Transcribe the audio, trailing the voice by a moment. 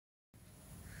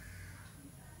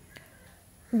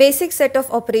basic set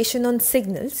of operation on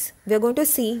signals. We are going to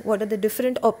see what are the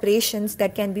different operations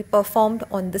that can be performed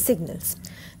on the signals.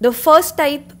 The first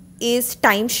type is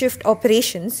time shift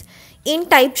operations. In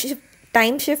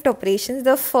time shift operations,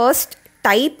 the first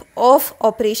type of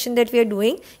operation that we are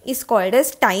doing is called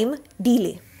as time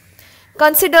delay.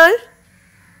 Consider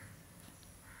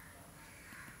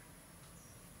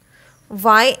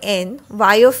y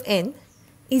of n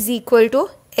is equal to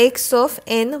x of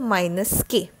n minus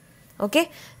k.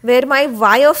 Okay, where my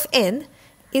y of n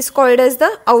is called as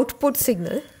the output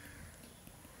signal,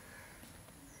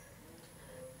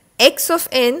 x of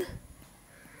n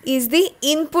is the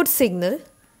input signal,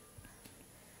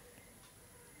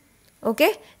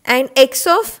 okay, and x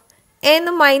of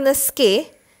n minus k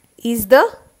is the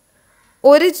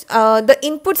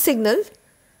input signal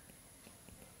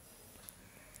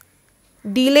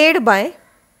delayed by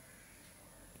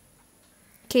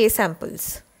k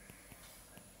samples.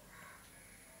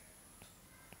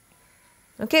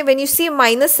 Okay, when you see a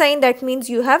minus sign, that means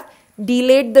you have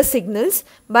delayed the signals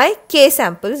by k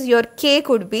samples. Your k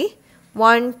could be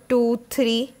 1, 2,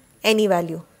 3, any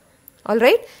value.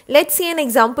 Alright, let's see an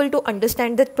example to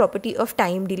understand the property of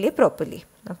time delay properly.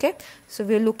 Okay, so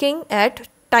we are looking at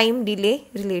time delay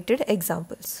related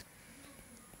examples.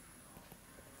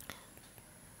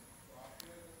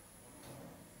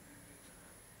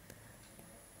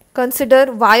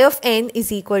 Consider y of n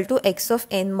is equal to x of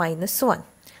n minus 1.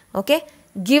 Okay,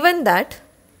 given that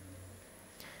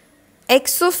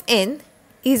x of n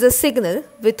is a signal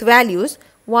with values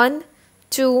 1,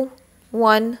 2,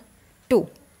 1, 2.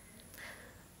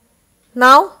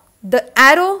 Now, the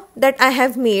arrow that I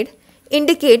have made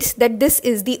indicates that this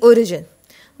is the origin.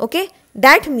 Okay,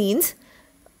 that means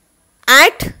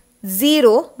at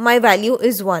 0 my value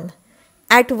is 1,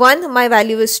 at 1 my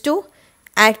value is 2,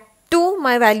 at 2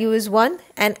 my value is 1,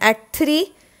 and at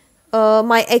 3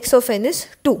 my x of n is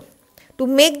 2. To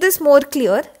make this more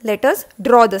clear, let us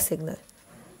draw the signal.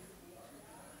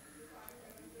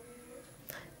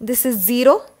 This is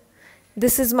 0,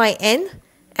 this is my n,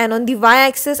 and on the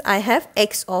y-axis I have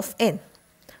x of n.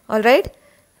 Alright,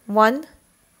 1,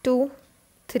 2,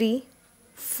 3,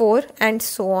 4 and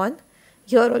so on.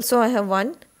 Here also I have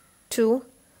 1, 2,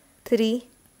 3,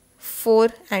 4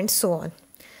 and so on.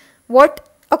 What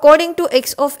according to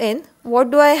x of n, what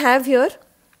do I have here?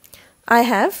 I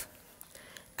have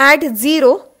at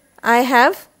 0 I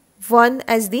have 1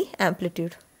 as the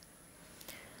amplitude.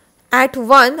 At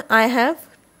 1 I have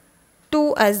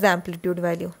 2 as the amplitude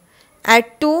value.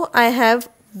 At 2 I have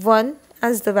 1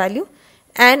 as the value,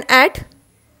 and at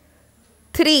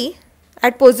 3,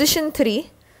 at position 3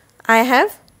 I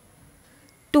have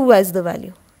 2 as the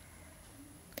value.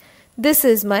 This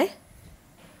is my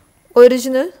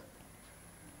original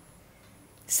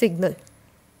signal.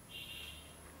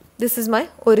 This is my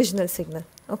original signal.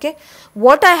 Okay,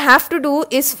 what I have to do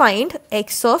is find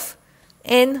x of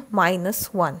n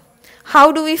minus 1.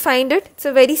 How do we find it? It's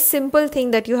a very simple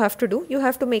thing that you have to do. You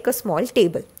have to make a small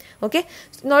table. Okay,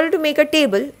 so in order to make a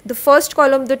table, the first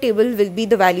column of the table will be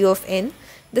the value of n,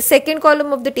 the second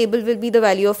column of the table will be the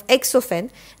value of x of n,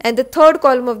 and the third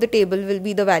column of the table will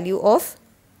be the value of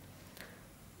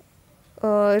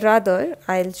rather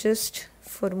I'll just,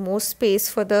 for more space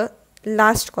for the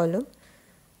last column,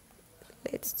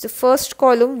 the first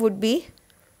column would be,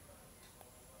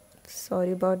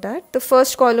 sorry about that, the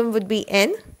first column would be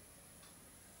n,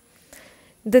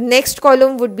 the next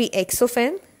column would be x of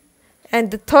n,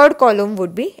 and the third column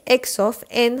would be x of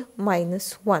n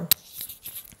minus 1.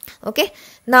 Okay,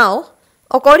 now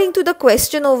according to the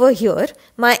question over here,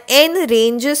 my n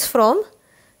ranges from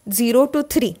 0 to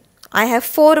 3. I have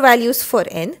 4 values for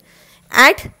n.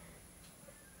 At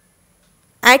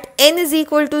n is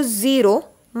equal to 0,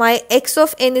 my x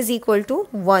of n is equal to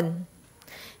 1.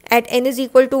 At n is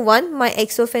equal to 1, my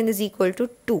x of n is equal to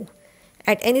 2.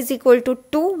 At n is equal to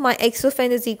 2, my x of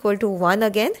n is equal to 1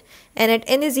 again. And at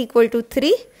n is equal to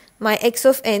 3, my x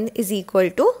of n is equal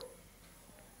to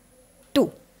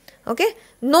 2. Okay.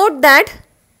 Note that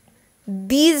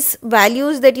these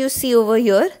values that you see over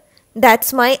here,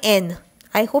 that's my n.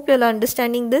 I hope you are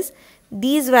understanding this.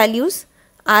 These values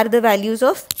are the values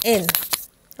of n.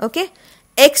 Okay.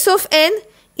 X of n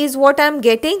is what I am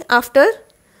getting after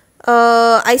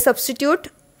I substitute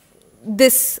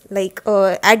this, like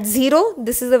at 0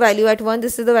 this is the value, at 1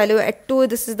 this is the value, at 2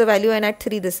 this is the value, and at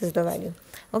 3 this is the value.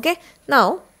 Okay,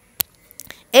 now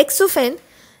x of n,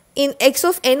 in x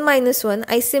of n minus 1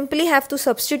 I simply have to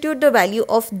substitute the value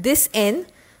of this n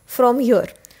from here.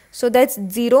 So that's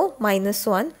 0 minus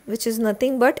 1, which is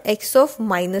nothing but x of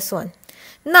minus 1.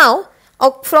 Now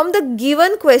from the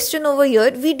given question over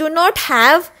here, we do not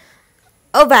have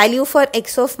a value for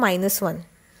x of minus 1.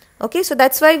 Okay, so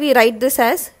that's why we write this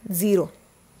as 0.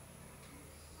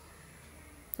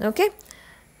 Okay,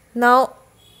 now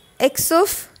x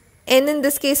of n in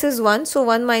this case is 1, so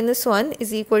 1 minus 1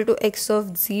 is equal to x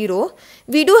of 0.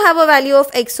 We do have a value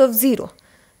of x of 0.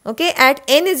 Okay, at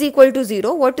n is equal to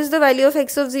 0, what is the value of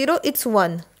x of 0? It's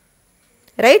 1.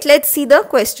 Right, let's see the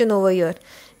question over here.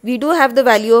 We do have the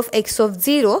value of x of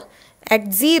 0.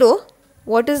 At 0,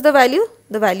 what is the value?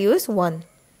 The value is 1.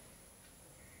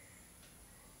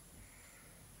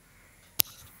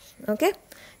 Okay,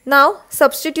 now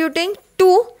substituting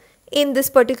 2 in this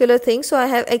particular thing, so I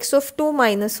have x of 2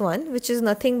 minus 1, which is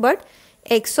nothing but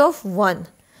x of 1.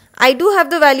 I do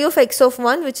have the value of x of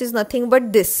 1, which is nothing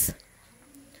but this.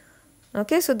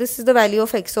 Okay, so this is the value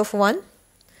of x of 1.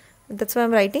 That's why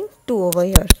I'm writing 2 over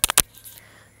here.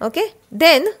 Okay,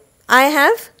 then I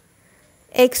have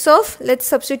x of, let's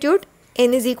substitute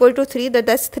n is equal to 3,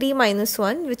 that's 3 minus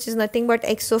 1, which is nothing but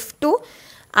x of 2.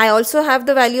 I also have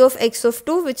the value of x of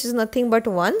 2, which is nothing but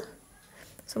 1.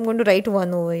 So I'm going to write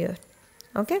 1 over here.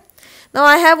 Okay, now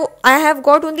I have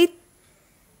got only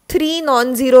 3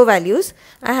 non-zero values.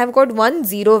 I have got 1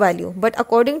 0 value, but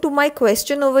according to my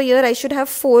question over here, I should have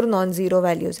 4 non-zero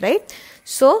values, right?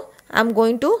 So I'm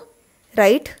going to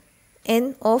write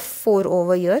n of 4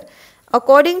 over here.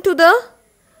 According to the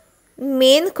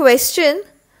main question,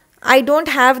 I don't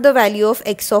have the value of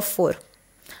x of 4.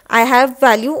 I have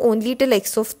value only till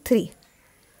x of 3.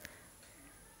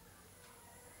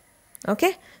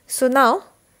 Okay, so now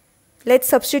let's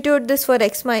substitute this for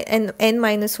n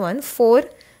minus 1. 4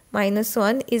 minus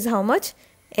 1 is how much?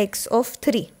 X of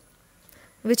 3,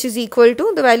 which is equal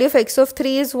to, the value of x of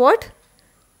 3 is what?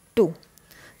 2.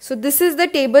 So this is the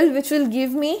table which will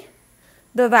give me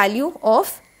the value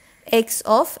of x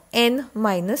of n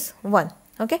minus 1.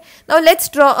 Okay, now let's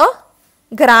draw a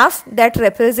graph that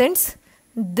represents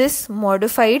this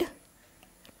modified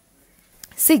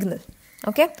signal.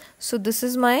 Okay, so this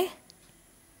is my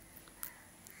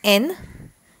n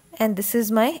and this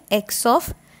is my x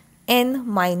of n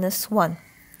minus 1.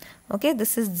 Okay,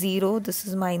 this is 0, this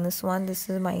is minus 1, this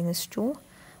is minus 2,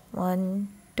 1,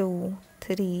 2,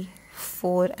 3,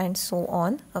 4 and so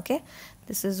on. Okay,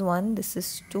 this is 1, this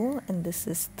is 2 and this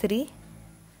is 3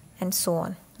 and so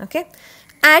on. Okay,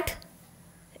 at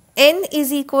n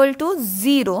is equal to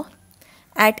 0,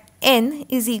 at n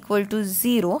is equal to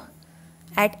 0,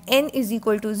 at n is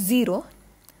equal to 0,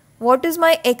 what is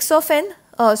my x of n?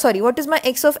 What is my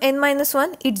x of n minus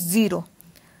 1? It's 0.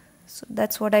 So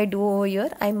that's what I do over here.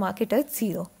 I mark it as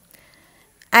 0.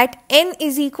 At n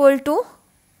is equal to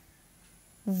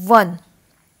 1.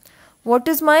 What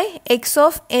is my x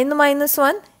of n minus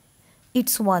 1?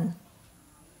 It's 1.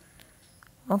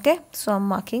 Okay, so I'm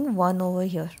marking 1 over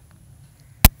here.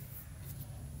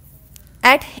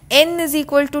 At n is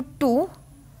equal to 2,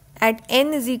 at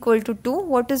n is equal to 2,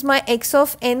 what is my x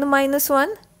of n minus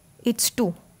 1? It's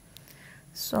 2.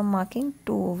 So I'm marking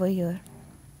 2 over here.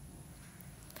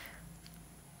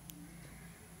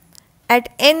 At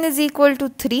n is equal to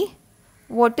 3,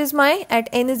 what is my, at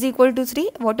n is equal to 3,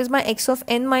 what is my x of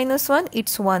n minus 1?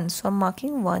 It's 1. So I'm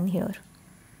marking 1 here.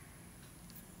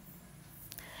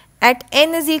 At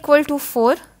n is equal to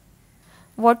 4,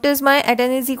 what is my, at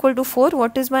n is equal to 4,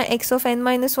 what is my x of n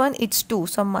minus 1? It's 2.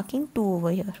 So I'm marking 2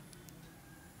 over here.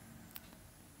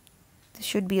 This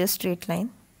should be a straight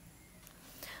line.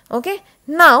 Okay,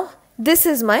 now this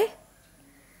is my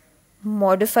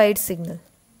modified signal.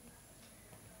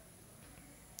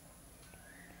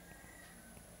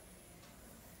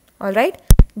 Alright,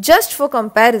 just for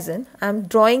comparison, I'm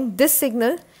drawing this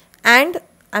signal and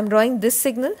I'm drawing this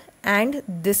signal and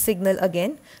this signal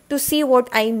again to see what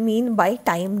I mean by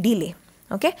time delay.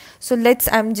 Okay, so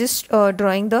I'm just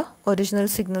drawing the original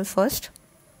signal first.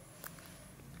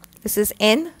 This is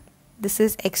n, this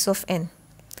is x of n.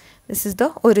 This is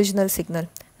the original signal.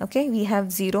 Okay, we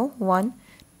have 0, 1,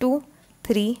 2,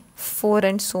 3, 4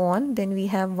 and so on. Then we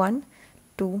have 1,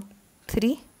 2,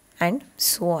 3 and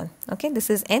so on. Okay, this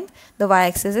is n, the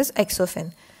y-axis is x of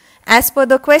n. As per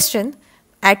the question,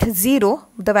 at 0,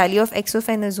 the value of x of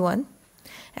n is 1.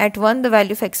 At 1, the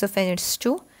value of x of n is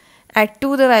 2. At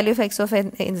 2, the value of x of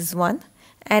n is 1.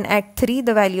 And at 3,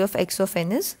 the value of x of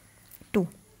n is 2.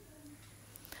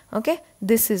 Okay,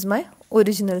 this is my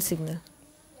original signal.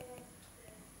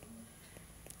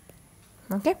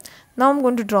 Okay, now I'm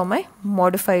going to draw my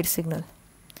modified signal.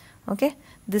 Okay,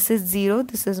 this is 0,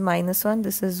 this is minus 1,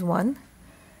 this is 1,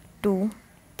 2,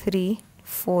 3,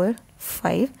 4,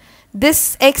 5.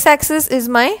 This x-axis is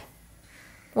my,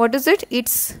 what is it?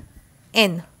 It's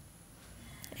n.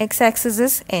 X-axis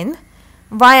is n.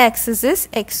 Y-axis is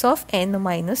x of n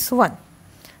minus 1.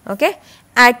 Okay,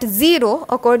 at 0,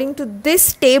 according to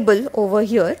this table over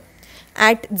here,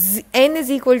 at n is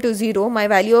equal to 0, my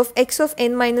value of x of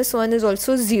n minus 1 is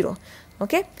also 0.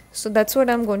 Okay, so that's what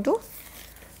I'm going to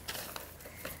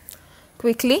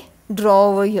quickly draw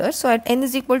over here. So at n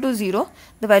is equal to 0,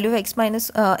 the value of x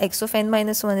of n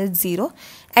minus 1 is 0.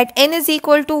 At n is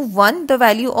equal to 1, the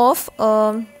value of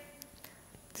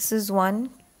this is 1,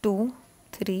 2,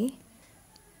 3,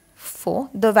 4.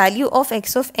 The value of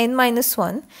x of n minus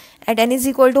 1 at n is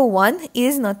equal to 1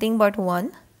 is nothing but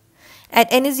 1. At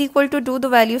n is equal to 2, the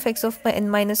value of x of n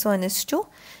minus 1 is 2.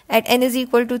 At n is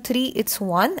equal to 3, it's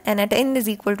 1. And at n is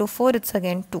equal to 4, it's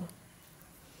again 2.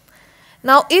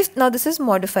 Now this is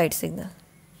modified signal.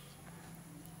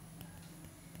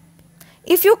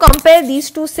 If you compare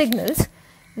these two signals,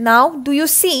 now do you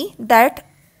see that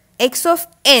x of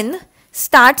n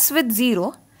starts with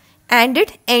 0 and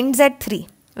it ends at 3,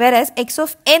 whereas x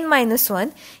of n minus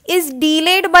 1 is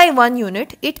delayed by 1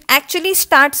 unit. It actually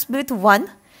starts with 1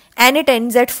 and it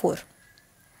ends at 4.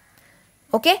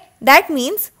 Okay, that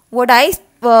means what I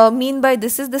mean by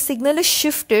this is the signal is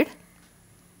shifted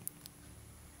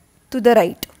to the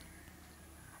right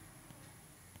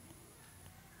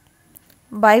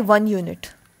by 1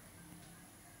 unit.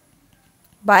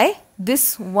 By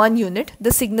this 1 unit,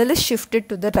 the signal is shifted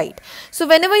to the right. So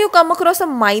whenever you come across a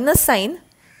minus sign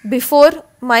before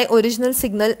my original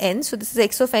signal n, so this is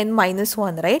x of n minus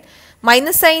 1, right?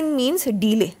 Minus sign means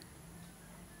delay.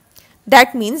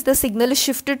 That means the signal is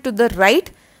shifted to the right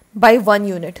by 1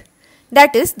 unit.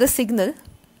 That is, the signal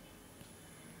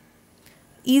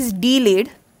is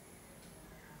delayed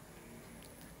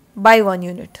by 1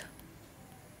 unit.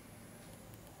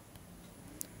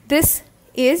 This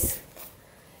is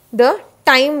the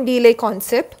time delay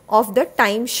concept of the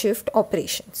time shift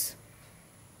operations.